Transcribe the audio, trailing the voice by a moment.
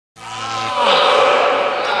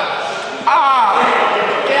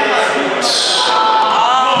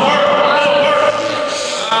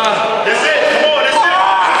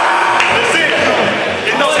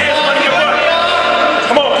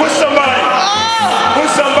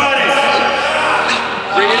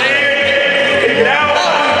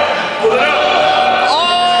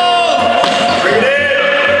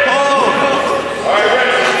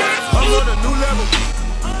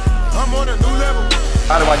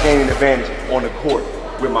gain an advantage on the court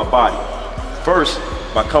with my body? First,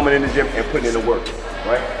 by coming in the gym and putting in the work,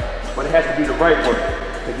 right? But it has to be the right work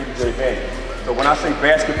to give you the advantage. So when I say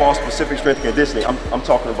basketball-specific strength and conditioning, I'm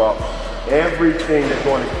talking about everything that's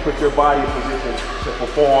going to put your body in position to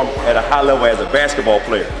perform at a high level as a basketball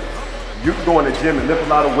player. You can go in the gym and lift a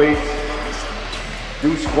lot of weights,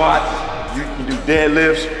 do squats, you can do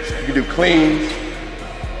deadlifts, you can do cleans,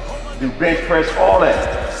 do bench press, all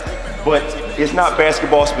that. But it's not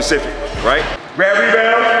basketball specific, right? Grab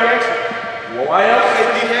rebound, what else?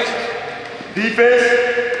 Defense,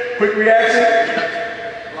 quick reaction,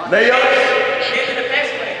 layup,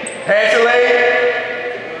 pass the lane.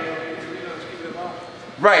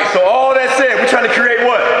 Right, so all that said, we're trying to create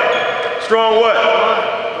what? Strong what?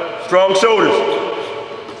 Strong shoulders.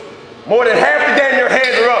 More than half the game, your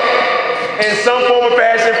hands are up in some form or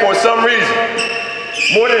fashion for some reason.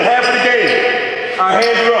 More than half of the game, our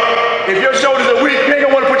hands are up. If your shoulders are weak, you ain't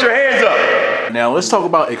gonna want to put your hands up. Now let's talk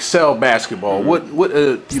about Excel Basketball. What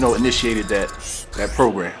initiated that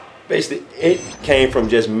program? Basically, it came from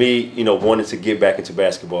just me, wanting to get back into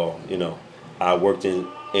basketball. I worked in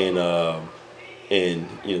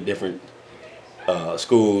different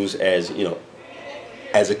schools as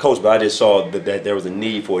a coach, but I just saw that there was a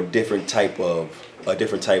need for a different type of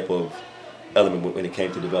element when it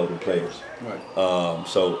came to developing players. Right.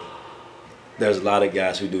 So there's a lot of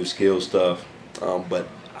guys who do skill stuff, but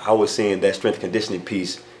I was seeing that strength conditioning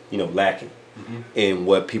piece, lacking in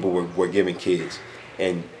what people were giving kids,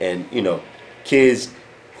 and kids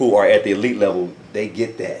who are at the elite level, they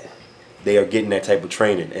get that, they are getting that type of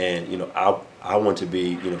training, and I want to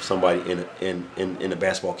be somebody in the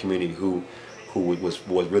basketball community who was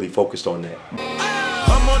really focused on that.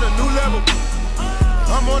 I'm on a new level.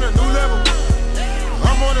 I'm on a new level.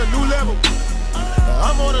 I'm on a new level.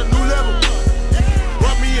 I'm on a new level.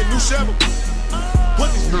 Brought me a new shovel. Put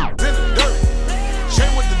these niggas in the dirt.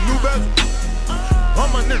 Shame with the new bezel. On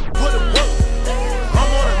my nigga, put it work. I'm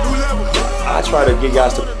on a new level. I try to get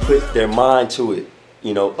guys to put their mind to it,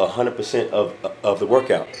 100% of the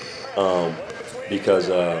workout, because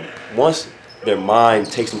once their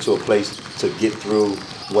mind takes them to a place to get through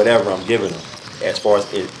whatever I'm giving them, as far as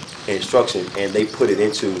instruction, and they put it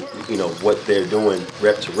into what they're doing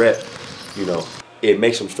rep to rep, it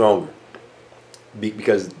makes them stronger,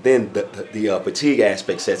 because then the fatigue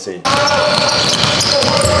aspect sets in.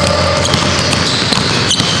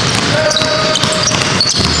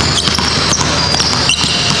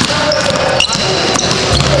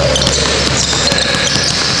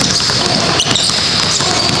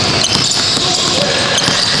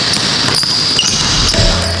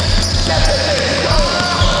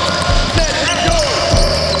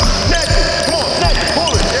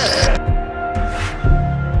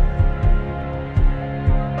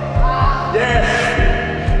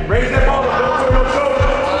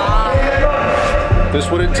 This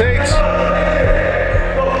what it takes.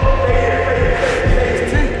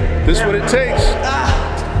 This what it takes.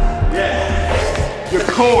 Your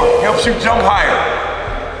core helps you jump higher.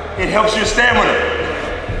 It helps your stamina.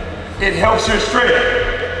 It helps your strength.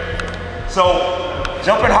 So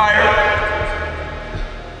jumping higher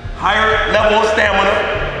level of stamina,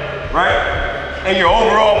 right? And your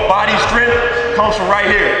overall body strength comes from right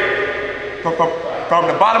here. From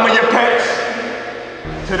the bottom of your pecs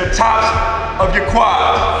to the tops of your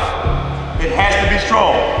quads. It has to be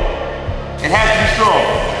strong. It has to be strong.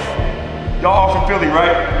 Y'all are from Philly,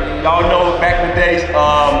 right? Y'all know back in the days,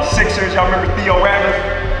 Sixers, y'all remember Theo Ratliff?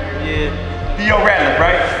 Yeah. Theo Ratliff,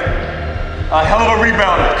 right? A hell of a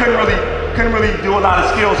rebounder. Couldn't really do a lot of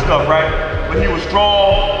skill stuff, right? But he was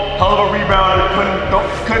strong, hell of a rebounder,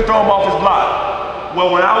 couldn't throw him off his block.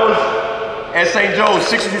 Well, when I was at St. Joe's,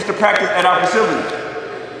 Sixers used to practice at our facility.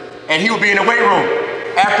 And he would be in the weight room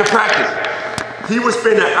after practice. He would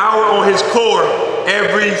spend an hour on his core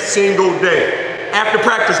every single day. After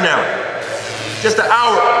practice now. Just an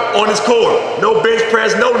hour on his core. No bench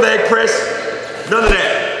press, no leg press, none of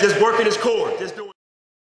that. Just working his core. Just doing